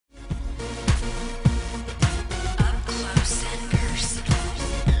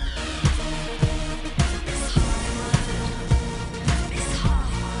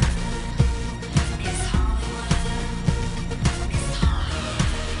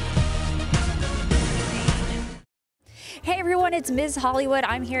Hey everyone, it's Ms. Hollywood.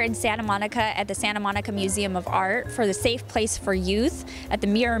 I'm here in Santa Monica at the Santa Monica Museum of Art for the Safe Place for Youth at the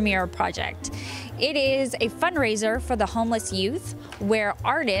Mirror Mirror Project. It is a fundraiser for the homeless youth where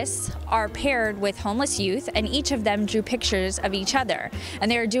artists are paired with homeless youth and each of them drew pictures of each other. And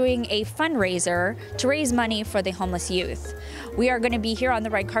they're doing a fundraiser to raise money for the homeless youth. We are going to be here on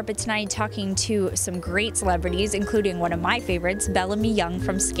the red carpet tonight talking to some great celebrities, including one of my favorites, Bellamy Young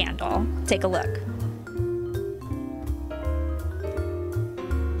from Scandal. Take a look.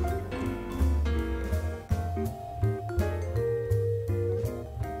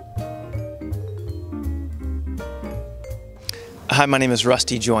 Hi, my name is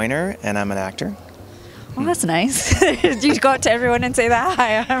Rusty Joyner, and I'm an actor. Well, that's nice. Did you go up to everyone and say that?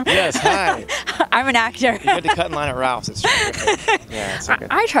 Hi. Yes, hi. I'm an actor. You had to cut in line at Ralph's. It's true. Yeah, it's so good.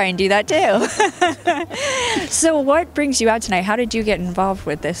 I try and do that too. So what brings you out tonight? How did you get involved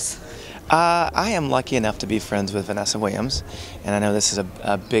with this? I am lucky enough to be friends with Vanessa Williams, and I know this is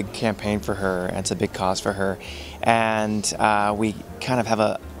a big campaign for her, and it's a big cause for her. And we kind of have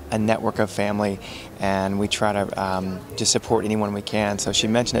a network of family, and we try to just support anyone we can. So she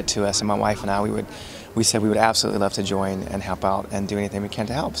mentioned it to us, and my wife and I, we said we would absolutely love to join and help out and do anything we can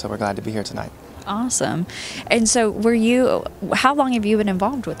to help. So we're glad to be here tonight. Awesome. And so how long have you been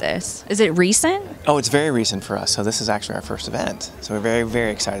involved with this? Is it recent? Oh, it's very recent for us. So this is actually our first event. So we're very, very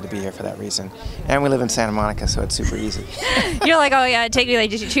excited to be here for that reason. And we live in Santa Monica, so it's super easy. You're like, oh yeah, it takes me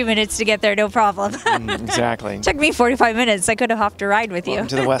like just 2 minutes to get there, no problem. Exactly. It took me 45 minutes. I could have hopped a ride with you. Welcome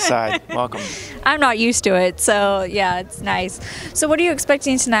to the West Side. Welcome. I'm not used to it, so yeah, it's nice. So what are you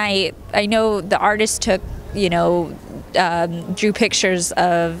expecting tonight? I know the artist took, drew pictures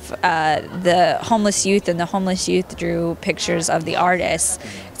of the homeless youth, and the homeless youth drew pictures of the artists.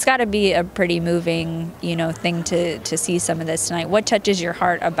 It's got to be a pretty moving, thing to see some of this tonight. What touches your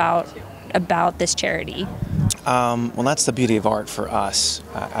heart about this charity? Well, that's the beauty of art for us.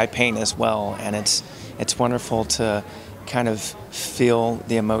 I paint as well, and it's wonderful to kind of feel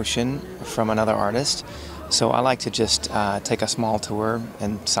the emotion from another artist. So I like to just take a small tour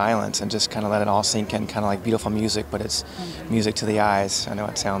in silence and just kind of let it all sink in, kind of like beautiful music, but it's music to the eyes. I know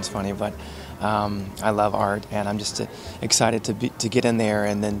it sounds funny, but I love art, and I'm just excited to get in there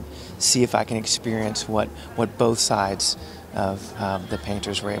and then see if I can experience what both sides of the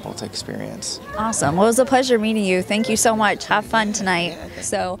painters were able to experience. Awesome. Well, it was a pleasure meeting you. Thank you so much. Have fun tonight.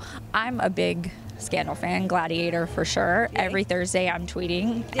 So I'm a big Scandal fan, Gladiator for sure. Yay. Every Thursday I'm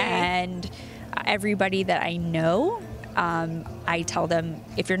tweeting. Yay. And everybody that I know, I tell them,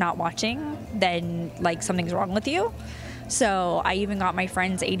 if you're not watching, then like something's wrong with you. So I even got my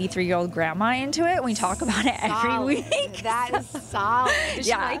friend's 83-year-old grandma into it. We talk about it every week. That is solid. Does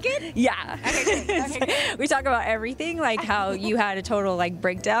she like it? Yeah. Okay. We talk about everything, like how you had a total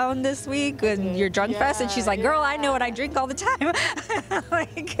breakdown this week and your drunk fest, and she's like, "Girl, I know what I drink all the time." I'm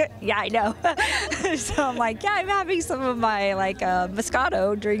like, yeah, I know. So I'm like, yeah, I'm having some of my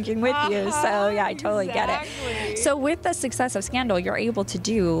Moscato drinking with you. So yeah, I totally get it. So with the success of Scandal, you're able to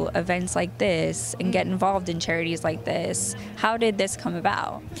do events like this and get involved in charities like this. How did this come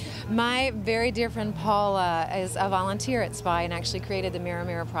about? My very dear friend Paula is a volunteer at S.P.Y and actually created the Mirror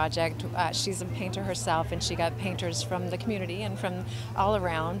Mirror Project. She's a painter herself, and she got painters from the community and from all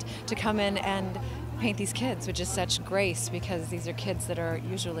around to come in and paint these kids with just such grace, because these are kids that are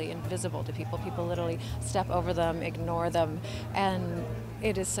usually invisible to people. People literally step over them, ignore them, and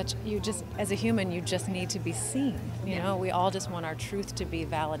it is such, as a human, you just need to be seen. You know, we all just want our truth to be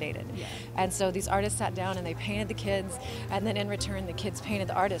validated. Yeah. And so these artists sat down and they painted the kids, and then in return the kids painted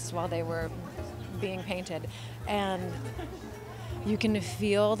the artists while they were being painted. And you can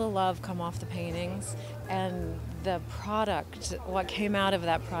feel the love come off the paintings, and the product, what came out of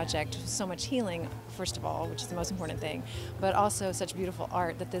that project, so much healing, first of all, which is the most important thing, but also such beautiful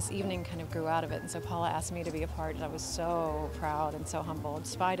art that this evening kind of grew out of it. And so Paula asked me to be a part, and I was so proud and so humbled.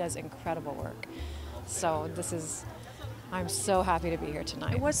 S.P.Y does incredible work. So I'm so happy to be here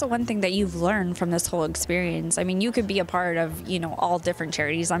tonight. What's the one thing that you've learned from this whole experience? I mean, you could be a part of, all different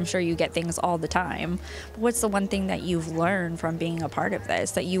charities. I'm sure you get things all the time. But what's the one thing that you've learned from being a part of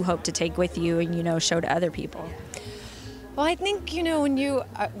this that you hope to take with you and, show to other people? Well, I think, when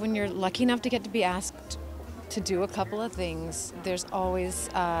you're lucky enough to get to be asked to do a couple of things, there's always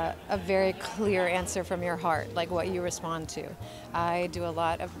a very clear answer from your heart, like what you respond to. I do a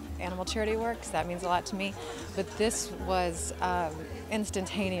lot of animal charity work, so that means a lot to me, but this was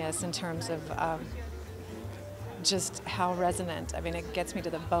instantaneous in terms of just how resonant. I mean, it gets me to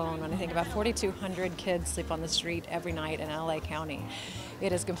the bone when I think about 4,200 kids sleep on the street every night in LA County.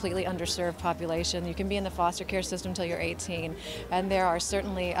 It is a completely underserved population. You can be in the foster care system until you're 18, and there are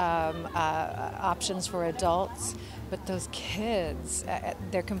certainly options for adults But those kids,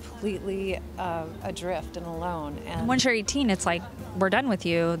 they're completely adrift and alone. And once you're 18, it's like, we're done with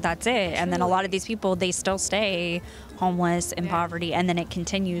you, that's it. And then a lot of these people, they still stay homeless in poverty, and then it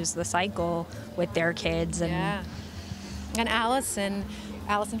continues the cycle with their kids. And and Allison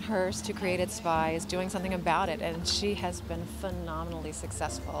Hurst, who created S.P.Y, is doing something about it, and she has been phenomenally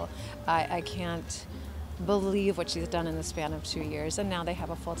successful. I can't believe what she's done in the span of 2 years, and now they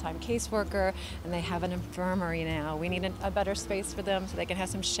have a full-time caseworker, and they have an infirmary now. We need a better space for them so they can have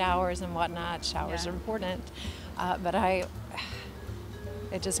some showers and whatnot. Showers are important, but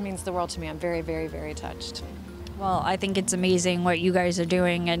it just means the world to me. I'm very, very, very touched. Well, I think it's amazing what you guys are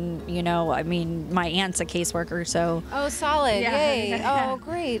doing, and you know, I mean, my aunt's a caseworker, so. Oh, solid! Yay! Oh,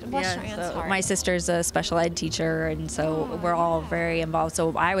 great! Bless your aunt's heart. My sister's a special ed teacher, and so we're all very involved.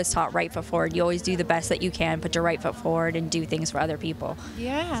 So I was taught right foot forward. You always do the best that you can, put your right foot forward, and do things for other people.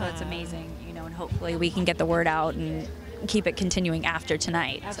 Yeah. So it's amazing, you know, and hopefully we can get the word out and keep it continuing after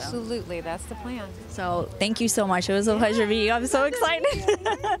tonight. Absolutely, that's the plan. So thank you so much. It was a pleasure meeting you. I'm so excited.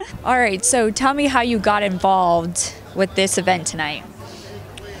 All right, so tell me how you got involved with this event tonight.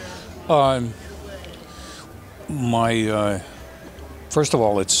 First of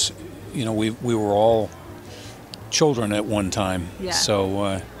all, it's, you know, we were all children at one time,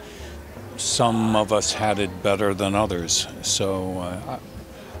 so some of us had it better than others. So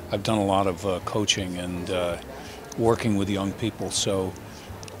I've done a lot of coaching and working with young people, so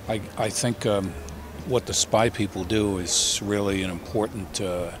I think what the S.P.Y people do is really an important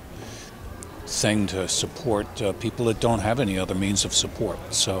thing to support people that don't have any other means of support.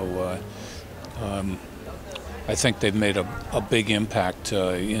 So I think they've made a big impact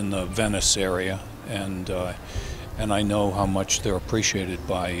in the Venice area, and I know how much they're appreciated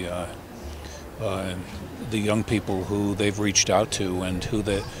by the young people who they've reached out to, and who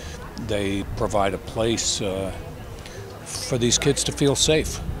they provide a place for these kids to feel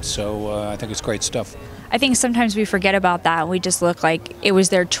safe. So I think it's great stuff. I think sometimes we forget about that. We just look like it was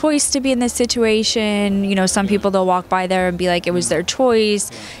their choice to be in this situation. You know, some people, they'll walk by there and be like, it was their choice.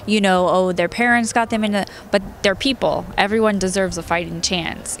 You know, oh, their parents got them in it. But they're people. Everyone deserves a fighting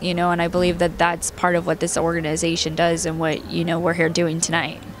chance, you know, and I believe that that's part of what this organization does and what, you know, we're here doing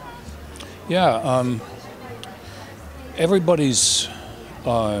tonight. Yeah, everybody's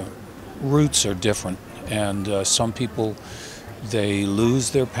roots are different. And some people, they lose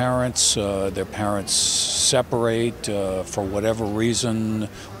their parents separate for whatever reason,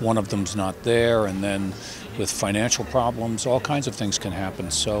 one of them's not there, and then with financial problems, all kinds of things can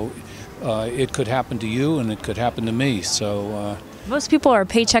happen. So it could happen to you, and it could happen to me. So most people are a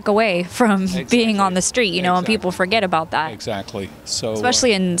paycheck away from being on the street, you know, and people forget about that. Exactly. So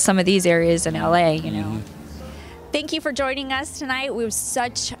especially in some of these areas in LA, you know. Thank you for joining us tonight. It was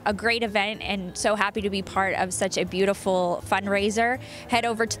such a great event, and so happy to be part of such a beautiful fundraiser. Head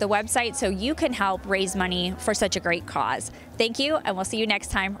over to the website so you can help raise money for such a great cause. Thank you, and we'll see you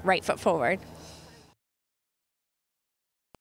next time. Right Foot Forward.